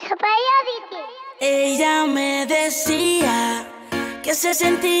Ella me decía que se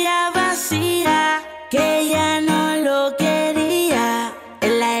sentía vacía, que ella no lo quería.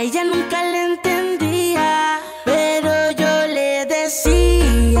 Él a ella nunca le entendía, pero yo le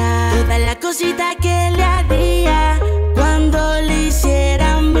decía toda la cosita que le haría cuando le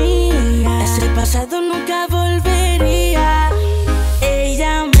hiciera mía. Ese pasado nunca volvería.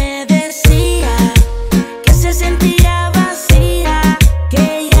 Ella me decía que se sentía vacía,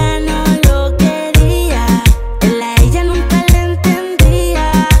 que ella no lo quería. Él a ella nunca le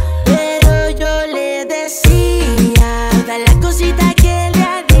entendía, pero yo le decía toda la cosita que le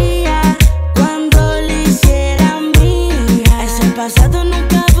haría cuando le hiciera mía. Ese pasado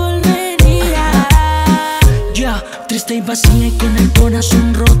nunca volvería. Ya, triste y vacía y con el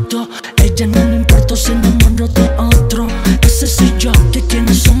corazón roto. Ella no le importa, se enamoró de otro. Ese soy yo, que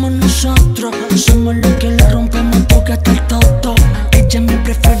quienes somos nosotros. Somos los que le rompemos porque hasta el toto. Ella me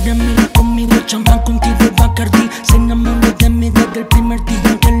prefiere a mí, conmigo champán, contigo Bacardi. Se enamoró de mí desde el primer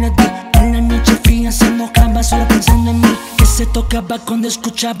día que le di. En la noche fría se mojaba solo pensando en mí, que se tocaba cuando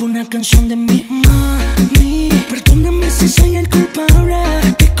escuchaba una canción de mí. Mami, perdóname si soy el culpable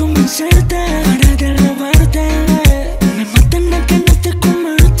de convencerte para de robarte. Me matan a que no te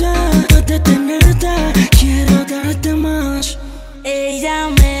convierta, a detenerte, quiero darte más. Ella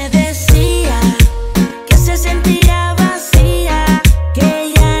me decía que se sentía vacía, que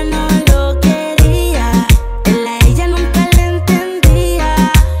ella no lo quería. Él a ella nunca le entendía,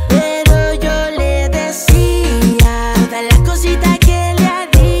 pero yo le decía toda la cosita que le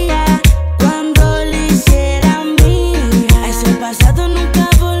haría cuando le hiciera mía. Ese pasado nunca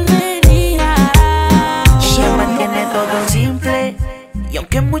volvería. Ella mantiene todo simple, y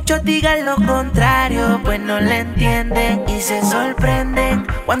aunque muchos digan lo contrario, pues no le entienden y se sorprenden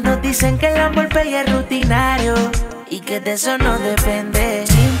cuando dicen que el amor es rutinario y que de eso no depende.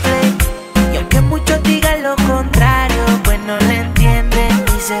 Simple, y aunque muchos digan lo contrario, pues no le entienden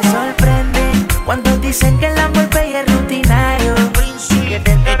y se sorprenden cuando dicen que el amor es rutinario.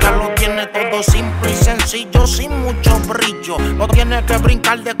 Ella lo tiene todo simple y sencillo, sin mucho brillo. No tiene que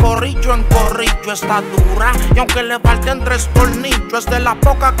brincar de corrillo en corrillo. Está dura y aunque le falten 3 tornillos, es de la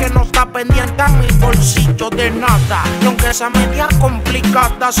poca que no está pendiente a mi bolsillo de nada. Y aunque esa media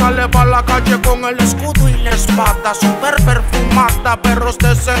complicada, sale pa' la calle con el escudo y la espada. Super perfumada, pero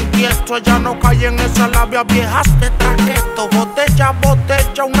estés inquieto. Ella no cae en esas labias viejas de traqueto. Botella,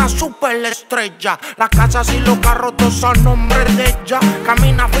 botella, una super estrella. Las casas y los carros todos a nombre de ella.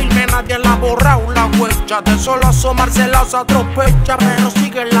 Camina firme, nadie la ha borrado la huella. De solo asomarse las atropella, pero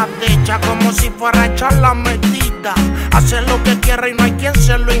sigue la de ella como si fuera a echar la medida. Hace lo que quiere y no hay quien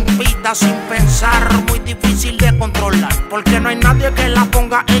se lo impida. Sin pensar, muy difícil de controlar, porque no hay nadie que la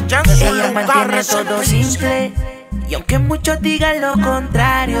ponga ella en su Ella lugar. mantiene todo simple, y aunque muchos digan lo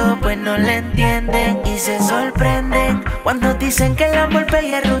contrario, pues no le entienden y se sorprenden cuando dicen que el amor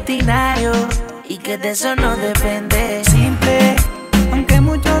es rutinario y que de eso no depende. Simple, aunque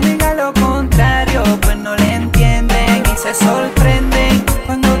muchos digan lo contrario, pues no le entienden y se sorprenden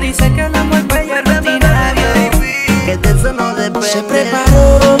cuando dicen que el amor es rutinario, Que de eso no depende. Se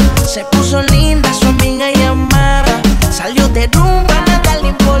preparó, se puso linda, su amiga llamaba. Salió de rumba, nada le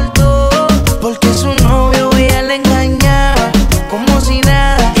importó, porque su novio ella le engañaba como si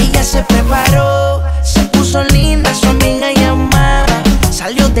nada. Ella se preparó, se puso linda, su amiga llamaba.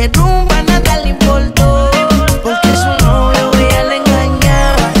 Salió de rumba, nada le importó, porque su novio ella le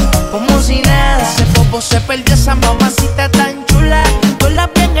engañaba como si nada. Ese bobo se perdió, esa mamacita tan chula. Yo la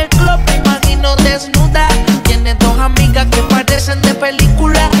vi en el club, me imagino desnuda. Tiene 2 amigas que parecen de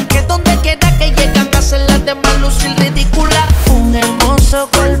película, que donde quiera que llegan hacen las demás lucir ridícula. Un hermoso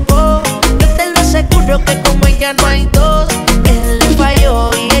cuerpo, yo te lo aseguro que como ella no hay dos. Él le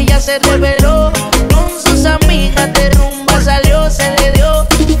falló y ella se reveló. Con sus amigas de rumba salió, se le dio.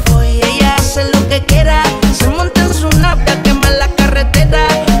 Hoy ella hace lo que quiera, se monta en su nave a quemar la carretera.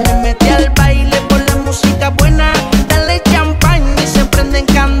 Le mete al baile por la música buena, dale champán y se prenden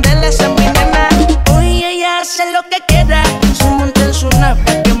candelas en mi nena. Hoy ella hace lo que quiera, se monta en su nave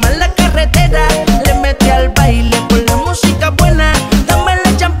a quemar la carretera. Le mete al baile por la música buena, dame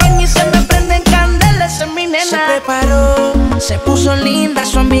la champán y se me prenden candelas en mi nena. Se preparó, se puso linda,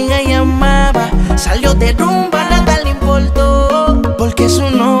 su amiga llamaba. Salió de rumba, nada le importó, porque su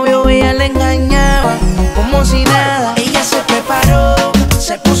novio ella le engañaba como si nada. Ella se preparó,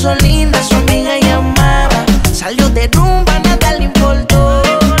 se puso linda, su amiga llamaba. Salió de rumba, nada le importó,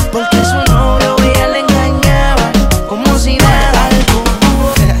 porque su novio ella le engañaba como si nada.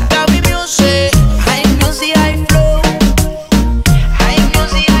 Gaby Music, high music, high flow. High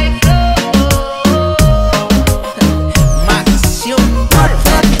music, high flow. Maxión,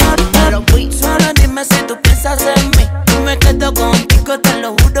 pero we piensas en mí y me quedo contigo, te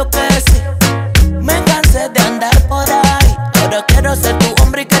lo juro que sí. Me cansé de andar por ahí, ahora quiero ser tu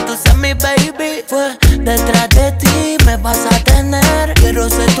hombre y que tú seas mi baby. Fue detrás de ti, me vas a tener. Quiero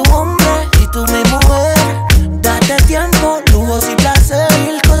ser tu hombre y tú mi mujer. Date tiempo, lujos y placer,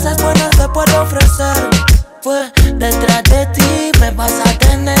 mil cosas buenas te puedo ofrecer. Fue detrás de ti, me vas a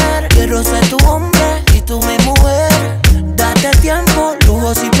tener. Quiero ser tu hombre y tú mi mujer. Date tiempo,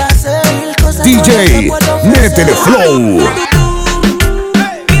 lujos y placer, mil cosas buenas te puedo ofrecer. DJ, métele flow.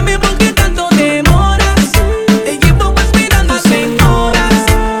 Dime por qué tanto demoras. Te llevo esperando hace horas.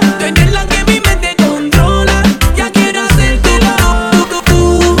 Tú eres la que mi mente controla. Ya quiero hacértelo.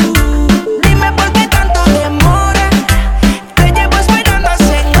 Dime por qué tanto demora. Te llevo esperando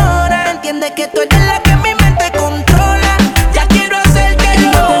hace horas. Entiende que tú eres la que mi mente controla. Ya quiero hacértelo. Y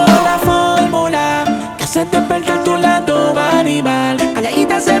yo tengo la fórmula que hace despertar tu lado animal.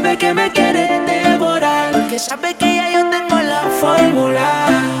 Calladita se ve que me quiere devorar. Porque sabe que ya yo tengo la fórmula.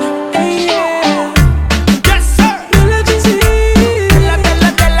 Hey, yeah. Yes, sir. De la GC, De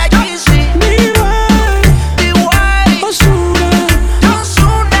la GC. DY, Ozuna,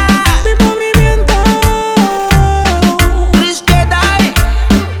 mi movimiento. Regueton,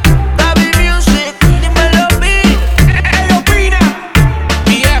 Baby Music, dímelo B. Ey, opina.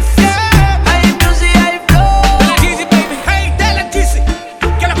 BF. Hay music, hay flow. De la Yeezy, baby. Hey, de la Yeezy.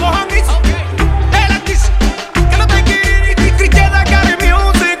 Que la cojan easy. De la Yeezy. Que no te quieren y Regueton, Baby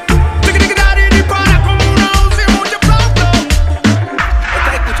Music. Chiquitiquitari, para como una once, mucho flauto.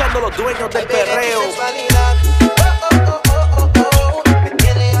 Estás escuchando los dueños del perreo. Me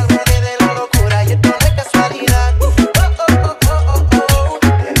tiene al borde de la locura y esto no es casualidad. De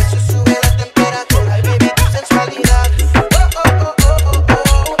eso sube la temperatura y baby tu sensualidad.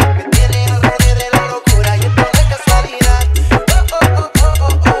 Me tiene al borde de la locura y esto no es casualidad.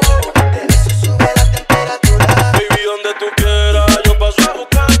 De eso sube la temperatura. Baby, donde tú quieras, yo paso a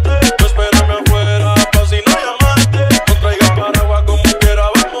buscarte. Tú espérame afuera, pa' si no llamarte. No traigas paraguas como quiera,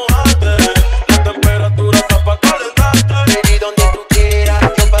 vamos a darte. La temperatura está pa' calentarte. Baby, donde tú quieras,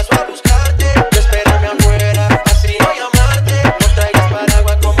 yo paso a buscarte. Tú espérame afuera, así no llamarte. No traigas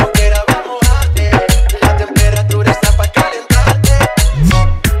paraguas como quiera, vamos a darte. La temperatura está pa' calentarte.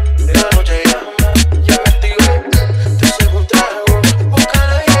 La noche ya me activé. Te sirvo un trago,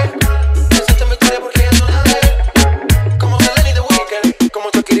 búscala ahí. Pensaste mi historia porque ya tú la ves. Como Selena y The Weeknd, como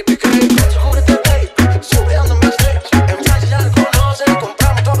Shakira y Piqué. Descúbrete, babe, sube ando en backstage. En Francia ya la conocen,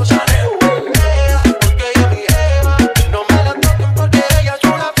 compramos todos los Chanel. Porque ella es mi jeva, no me la toquen porque ella es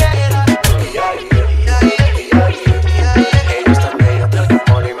una fiera. Ella es tan bella tal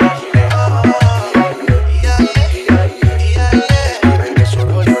como la imaginé. Ven que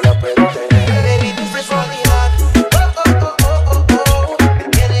solo yo la puedo tener. Baby, tu sensualidad. Me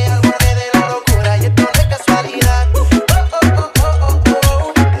tiene al borde de la locura y esto no es casualidad. De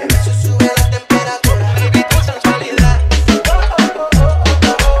eso sube la temperatura. Baby, tu sensualidad.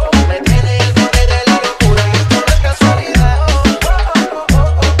 Me tiene al borde de la locura y esto no es casualidad.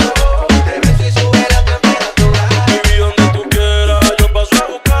 De eso sube la temperatura. Baby, donde tú quieras, yo paso a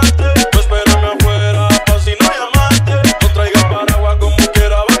buscarte. Tú espérame afuera, pa' si no llamarte. No traigas paraguas como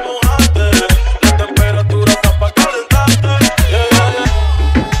quiera, vamos a darte. La temperatura está pa' calentarte.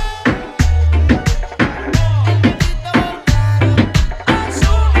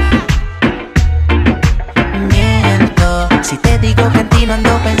 Miento si te digo que en ti no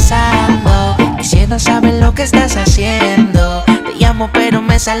ando pensando. Quisiera saber lo que estás haciendo. Te llamo pero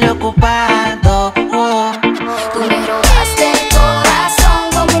me sale ocupado. Tú me robaste el corazón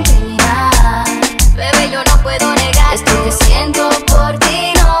como un criminal. Bebé, yo no puedo negar esto que siento por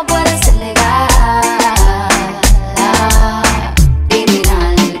ti, no puede ser legal.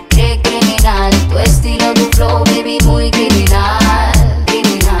 Criminal, qué criminal. Tu estilo, tu flow, baby, muy criminal.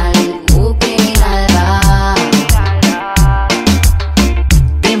 Criminal, criminal, va.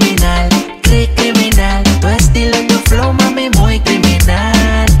 Criminal, criminal. Tu estilo, tu flow, mami, muy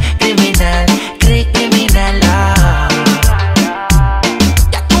criminal. Criminal, criminal.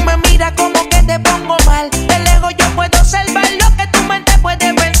 Ya tú me miras como que te pongo mal. De lejos yo puedo observar lo que tu mente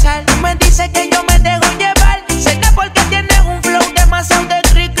puede pensar. Tú me dices que yo me dejo llevar. Será porque tienes un flow demasiado de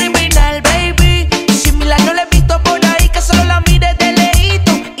criminal, baby. Similar no le he visto por ahí, que solo la mire de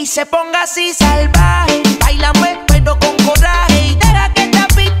lejito y se ponga así salvaje. Báilame pero con coraje y deja que esta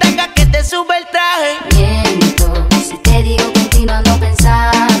pista haga que te sube el traje. Miento si te digo que en ti no ando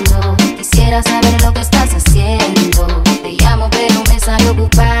pensando. Quisiera saber lo que estás haciendo. Te llamo pero me sale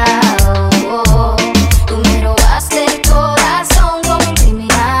ocupado. Tú me robaste el corazón como un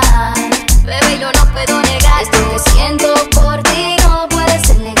criminal. Bebé, yo no puedo negar esto que siento por ti, no puede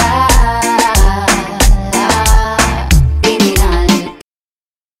ser legal.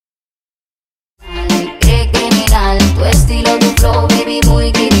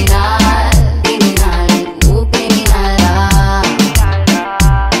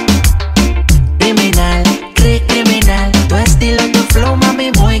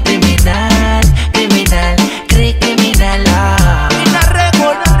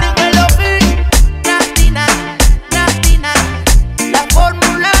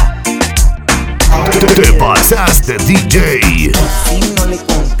 pasaste, DJ. Si no le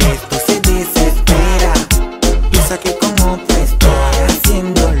contesto se desespera. Piensa que como te estoy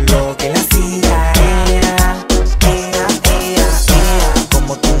haciendo lo que la hacía.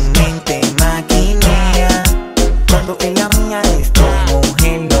 Como tu mente maquinea. Cuando en la mía estoy,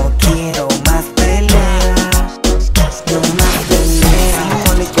 mujer, no quiero más pelea. No más pelea. Si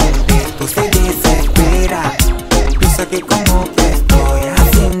no le contesto se desespera. Piensa que como te estoy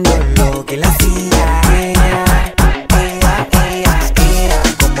haciendo lo que la hacía.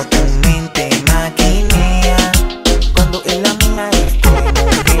 Como tu mente maquinea. Cuando en la mía estoy,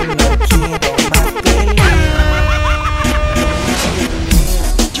 mujer, no quiero más pelea.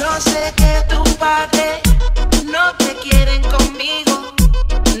 Yo sé que tus padres no te quieren conmigo.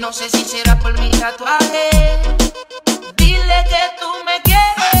 No sé si será por mi tatuaje. Dile que tú me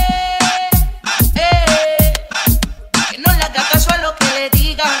quieres, que no le hagas caso a lo que le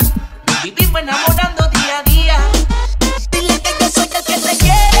digan. Nos vivimos enamorando día a día. Dile que yo soy el que te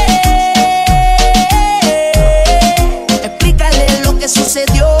quiere. Explícale lo que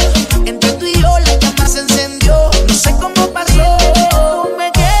sucedió. Entre tú y yo la llama se encendió. No sé cómo pasó. Tú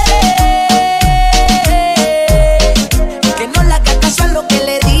me quieres, que no le hagas caso a lo que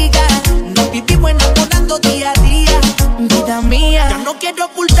le diga. Nos vivimos enamorando día a día. Vida mía, yo no quiero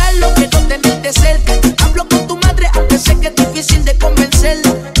ocultarlo, quiero tenerte cerca. Hablo con tu madre, aunque sé que es difícil de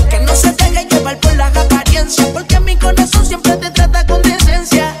convencerla. Que no se deje llevar por las apariencias, porque mi corazón siempre te trata con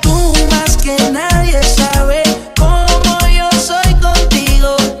decencia. Tú más que nadie sabes cómo yo soy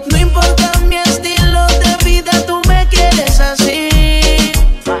contigo. No importa mi estilo de vida, tú me quieres así.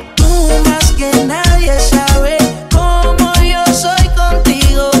 Tú más que nadie sabe cómo yo soy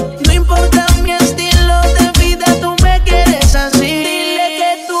contigo. No importa mi estilo de vida, tú me quieres así. Dile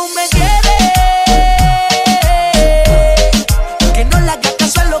que tú me quieres, que no le hagas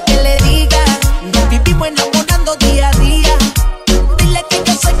caso a lo que le diga. Nos vivimos enamorando día a día. Dile que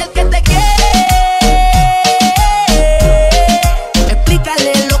yo soy el que te quiere.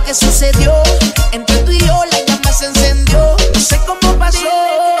 Explícale lo que sucedió. Entre tú y yo la llama se encendió. No sé cómo pasó.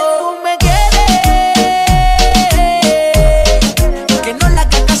 Tú me quieres, que no le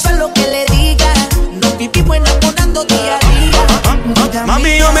hagas caso a lo que le diga. Nos vivimos enamorando día a día. Vida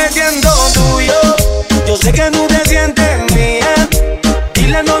Mami, yo me siento tuyo. Yo sé que tú te sientes mía.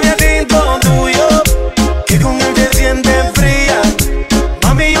 Dile al noviecito tuyo que con él te sientes fría.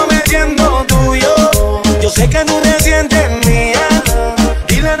 Mami, yo me siento tuyo. Yo sé que tú te sientes mía.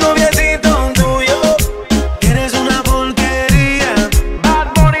 Dile al noviecito tuyo que eres una porquería.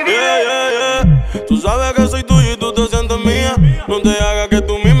 Tú sabes que soy tuyo y tú te sientes mía. No te hagas que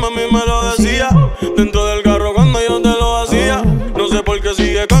tú misma a mí me lo decías. Dentro del carro cuando yo te lo hacía. No sé por qué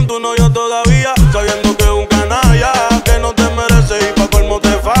sigue con tu novio todavía, sabiendo que es un canalla, que no te merece y pa' colmo te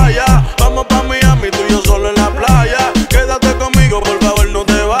falla. Vamos pa' Miami, tú y yo solo en la playa. Quédate conmigo, por favor no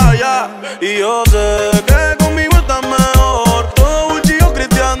te vayas. Y yo sé que conmigo estás mejor. Todo Gucci o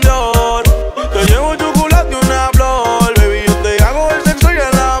Christian Dior. Te llevo chocolate y una flor. Baby, yo te hago el sexo y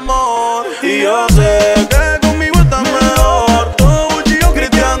el amor. Y yo sé que conmigo estás mejor. Todo Gucci o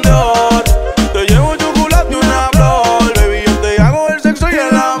Christian Dior. Te llevo chocolate y una flor. Baby, yo te hago el sexo y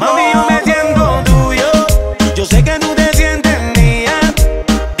el amor. Mami, yo me siento tuyo. Yo sé que tú te sientes mía.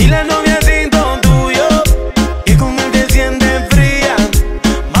 Dile al noviecito tuyo que con él te sientes fría.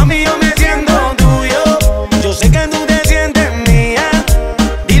 Mami, yo me siento tuyo. Yo sé que tú te sientes mía.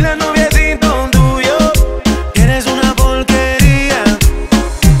 Dile al noviecito tuyo que eres una porquería.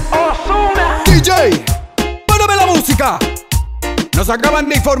 Ozuna. DJ, párame la música. Nos acaban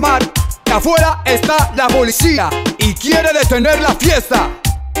de informar que afuera está la policía y quiere detener la fiesta.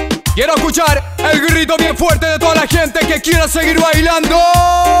 Quiero escuchar el grito bien fuerte de toda la gente que quiera seguir bailando.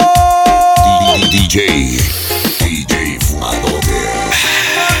 DJ Fumador.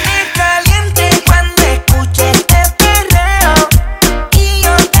 Pone caliente cuando escuche este perreo. Y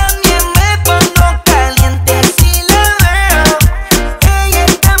yo también me pongo caliente si la veo. Ella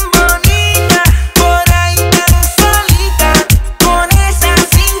es tan bonita, por ahí tan solita, con esa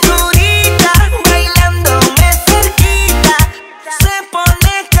cinturita, bailándome cerquita. Se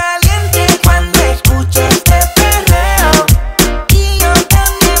pone caliente cuando escuche este perreo. Y yo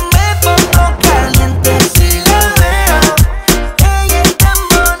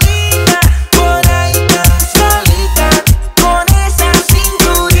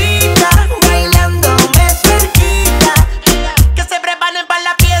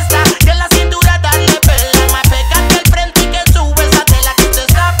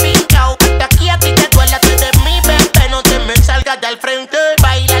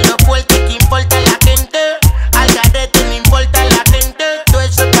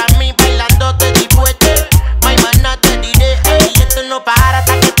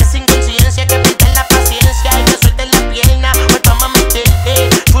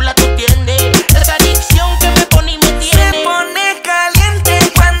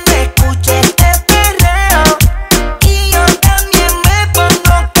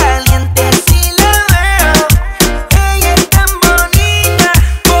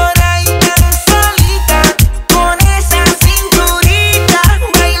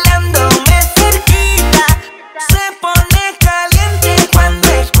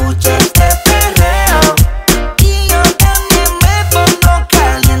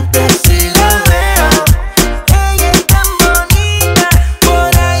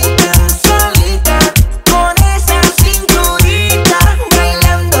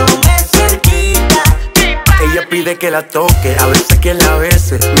que la toque, a veces que la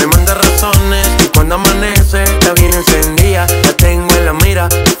bese. Me manda razones y cuando amanece está bien encendida. La tengo en la mira,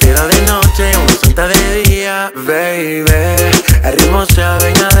 fiera de noche, una santa de día. Baby, el ritmo se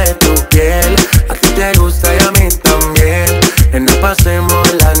adueña de tu piel. A ti te gusta y a mí también. Que no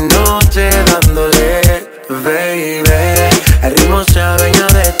pasemos la noche dándole. Baby, el ritmo se adueña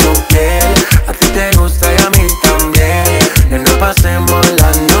de tu piel. A ti te gusta y a mí también. Que no pasemos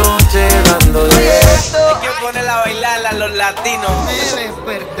la noche dándole. Hay que ponerla a bailar a los latinos. Me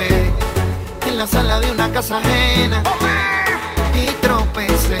desperté en la sala de una casa ajena y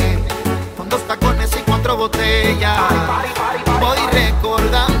tropecé con 2 tacones y 4 botellas. Voy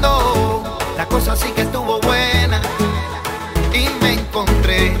recordando, la cosa sí que estuvo buena. Y me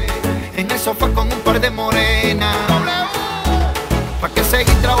encontré en el sofá con un par de morenas. ¿Pa' qué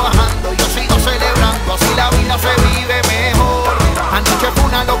seguir trabajando? Yo sigo celebrando, así la vida se vive mejor. Anoche fue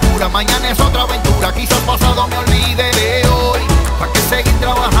una locura, mañana es otra aventura. Quizás pasado me olvide de hoy. ¿Pa' qué seguir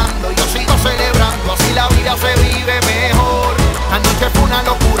trabajando? Yo sigo celebrando, así la vida se vive mejor. Anoche fue una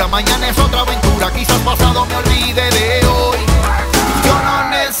locura, mañana es otra aventura. Quizás pasado me olvide de hoy. Yo no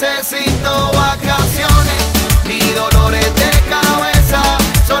necesito vacaciones ni dolores de cabeza.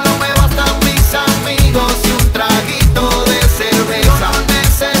 Solo me bastan mis amigos y un traguito de cerveza. No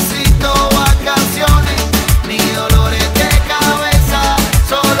necesito vacaciones ni dolores de cabeza.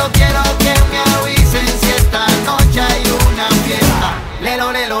 Solo quiero que me avisen si esta noche hay una fiesta.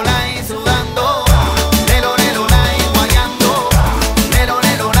 Lelo, lelo, lai, sudando. Lelo, lelo, lai, guayando. Lelo,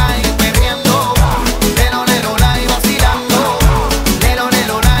 lelo, lai, perreando. Lelo, lelo, lai, vacilando. Lelo,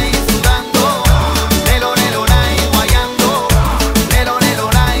 lelo, lai, sudando. Lelo, lelo, lai, guayando. Lelo,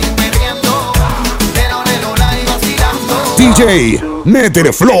 lelo, lai, perreando. Lelo, lelo, lai, vacilando. DJ,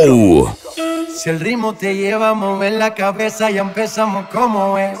 métele flow. Si el ritmo te lleva a mover la cabeza, ya empezamos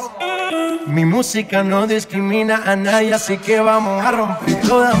como es. Mi música no discrimina a nadie, así que vamos a romper.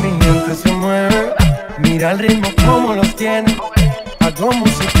 Toda mi gente se mueve, mira el ritmo como los tiene. Hago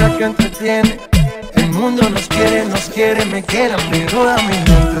música que entretiene. El mundo nos quiere, me quiere a mí. Toda mi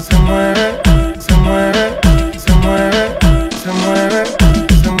gente se mueve, se mueve, se mueve, se mueve,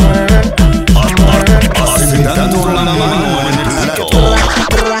 se mueve, se mueve. Agitando la mano en el plato.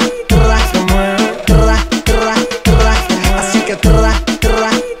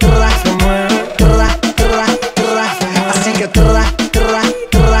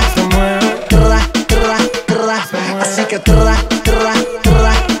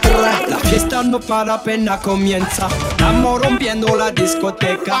 La fiesta no para, apenas comienza. Estamos rompiendo la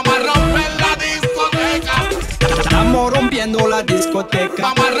discoteca. Vamos a romper la discoteca. Estamos rompiendo la discoteca.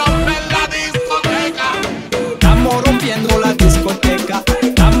 Vamos a romper la discoteca. Estamos rompiendo la discoteca.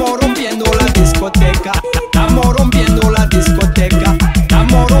 Estamos rompiendo la discoteca. Estamos rompiendo la discoteca.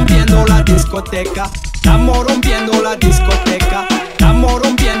 Estamos rompiendo la discoteca. Estamos rompiendo la discoteca. Estamos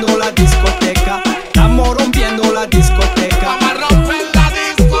rompiendo la discoteca. Estamos rompiendo la discoteca. Vamos a romper la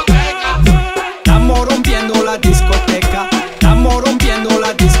discoteca. Estamos rompiendo la discoteca. Estamos rompiendo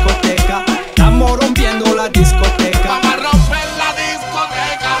la discoteca. Estamos rompiendo la discoteca. Vamos a romper la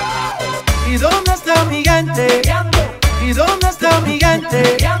discoteca. ¿Y dónde está mi gente? ¿Y dónde está mi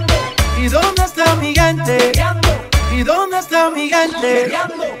gente? ¿Y dónde está mi gente? ¿Y dónde está mi gente?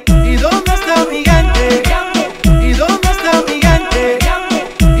 ¿Y dónde está mi gente? ¿Y dónde está mi gente?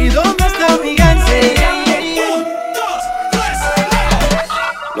 ¿Y dónde está mi gente?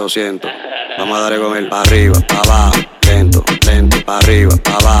 Lo siento, vamos a darle con él pa' arriba, pa' abajo, lento, lento, pa' arriba,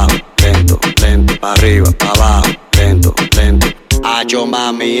 pa' abajo, lento, lento, pa' arriba, pa' abajo, lento, lento. Hacho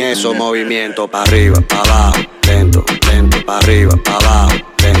mami, esos movimientos pa' arriba, pa' abajo, lento, lento, pa' arriba, pa' abajo,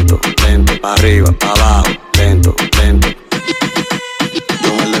 lento, lento, pa' arriba, pa' abajo, lento, lento.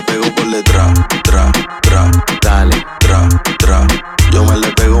 Yo me le pego por detrás, tra, tra, Dale, tra, tra. Yo me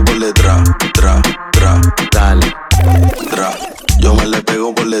le pego por detrás, tra, tra, dale. tra. Yo me le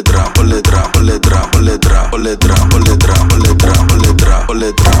pego por detrás, por detrás, por detrás, por detrás, por detrás, por detrás, por detrás, por detrás, por detrás, por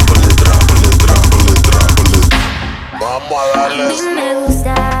detrás, por detrás, por detrás, por detrás. Vamos a darle. A mí me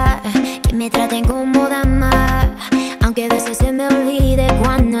gusta que me traten como dama, aunque a veces se me olvide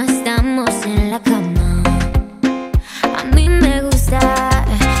cuando estamos en la cama. A mí me gusta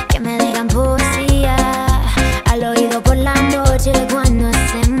que me digan poesía al oído por la noche cuando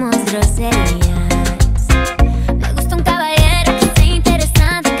hacemos groserías. Me gusta un caballero que sea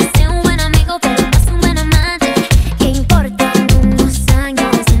interesante, que sea un buen amigo pero no es un buen amante, que importan unos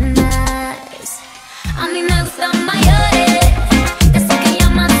años de más. A mí me gustan mayores, de esos que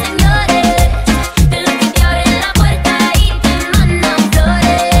llaman señores, de los que te abren la puerta y te mandan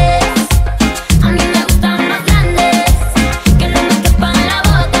flores.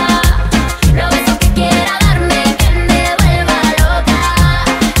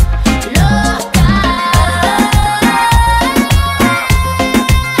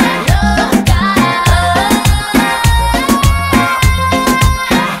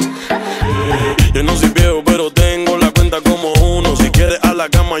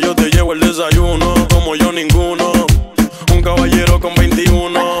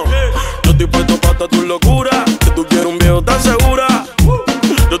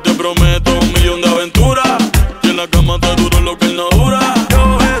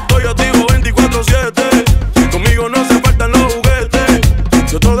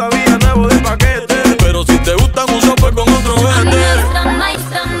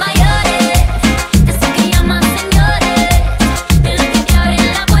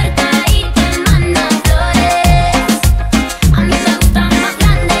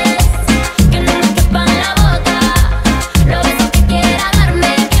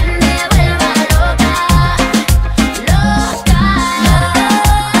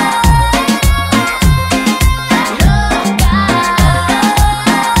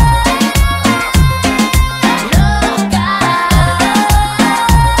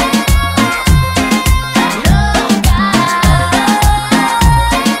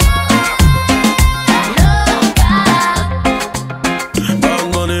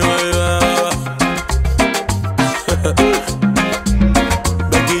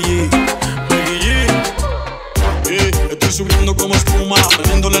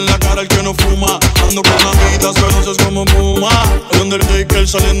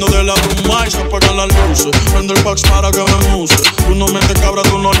 Saliendo de la rumba y se apagan las luces. Prende el box para que me muse. Tú no metes cabra,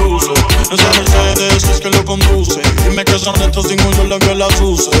 tú no luces. Esa Mercedes es que lo conduce. Dime que son estos sin un yo que las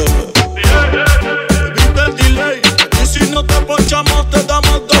use. Evita el delay. Y si no te ponchamos, te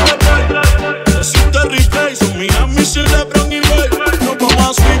damos doble play. Decirte replay. Son Miami, si LeBron y Bay. No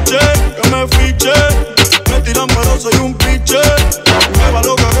vamos a switcher, que me fiche. Me tiran pero soy un piche. Me va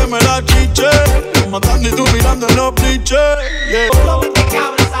loca que me la chiche. Matando y tú mirando en los bliches. Yeah.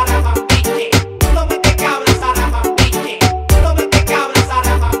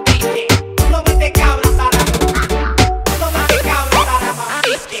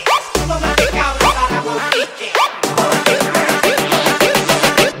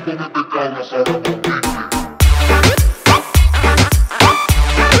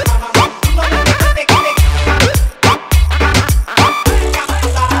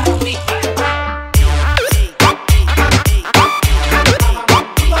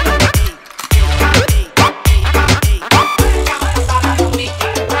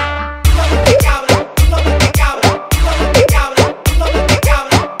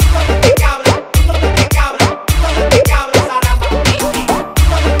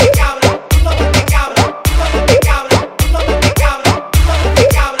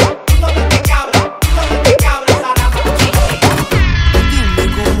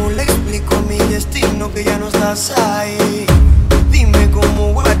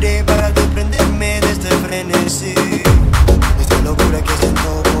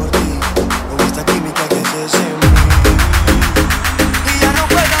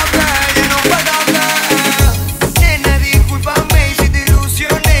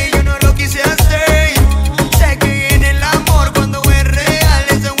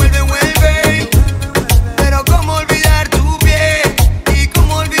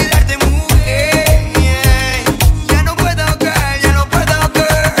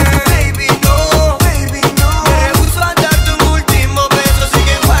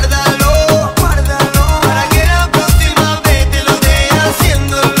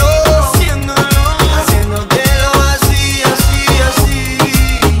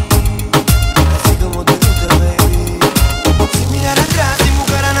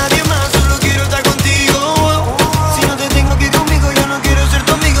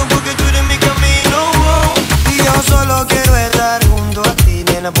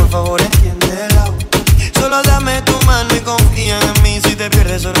 Solo dame tu mano y confía en mí. Si te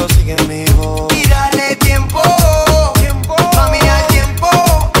pierdes, solo sigue mi voz.